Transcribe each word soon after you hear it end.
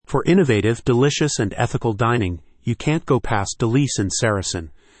For innovative, delicious, and ethical dining, you can't go past Delice and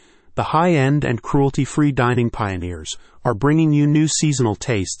Saracen. The high-end and cruelty-free dining pioneers are bringing you new seasonal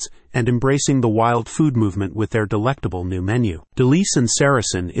tastes and embracing the wild food movement with their delectable new menu. Delice and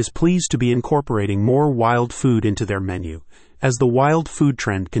Saracen is pleased to be incorporating more wild food into their menu, as the wild food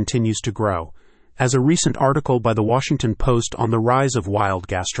trend continues to grow. As a recent article by the Washington Post on the rise of wild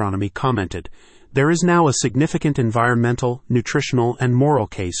gastronomy commented, there is now a significant environmental, nutritional, and moral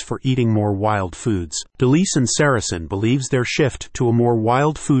case for eating more wild foods. Delice and Saracen believes their shift to a more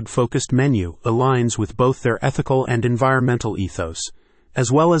wild food-focused menu aligns with both their ethical and environmental ethos,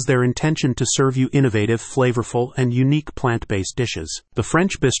 as well as their intention to serve you innovative, flavorful, and unique plant-based dishes. The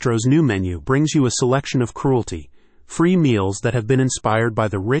French Bistro's new menu brings you a selection of cruelty-free meals that have been inspired by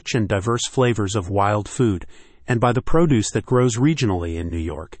the rich and diverse flavors of wild food, and by the produce that grows regionally in New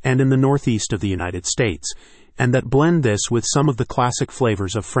York and in the Northeast of the United States, and that blend this with some of the classic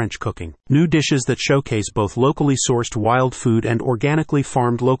flavors of French cooking. New dishes that showcase both locally sourced wild food and organically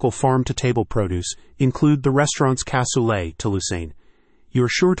farmed local farm-to-table produce include the restaurant's cassoulet Toulousain. You're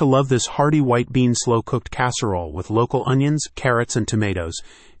sure to love this hearty white bean slow-cooked casserole with local onions, carrots, and tomatoes,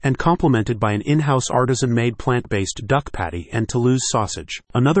 and complemented by an in-house artisan-made plant-based duck patty and Toulouse sausage.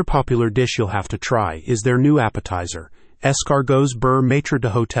 Another popular dish you'll have to try is their new appetizer, escargots beurre maître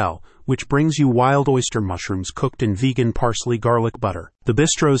d'hôtel, which brings you wild oyster mushrooms cooked in vegan parsley garlic butter. The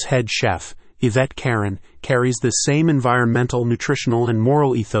bistro's head chef, Yvette Caron, carries this same environmental, nutritional, and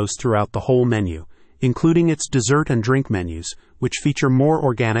moral ethos throughout the whole menu, including its dessert and drink menus, which feature more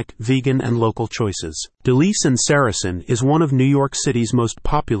organic, vegan, and local choices. Delice and Saracen is one of New York City's most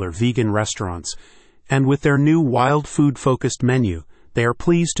popular vegan restaurants, and with their new wild food-focused menu, they are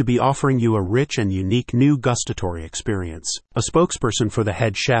pleased to be offering you a rich and unique new gustatory experience. A spokesperson for the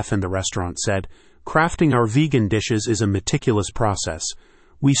head chef in the restaurant said, "Crafting our vegan dishes is a meticulous process.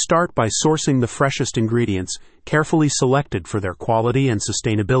 We start by sourcing the freshest ingredients, carefully selected for their quality and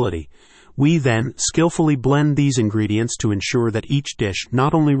sustainability. We then skillfully blend these ingredients to ensure that each dish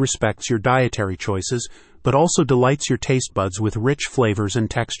not only respects your dietary choices, but also delights your taste buds with rich flavors and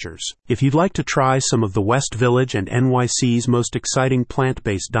textures." If you'd like to try some of the West Village and NYC's most exciting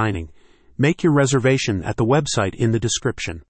plant-based dining, make your reservation at the website in the description.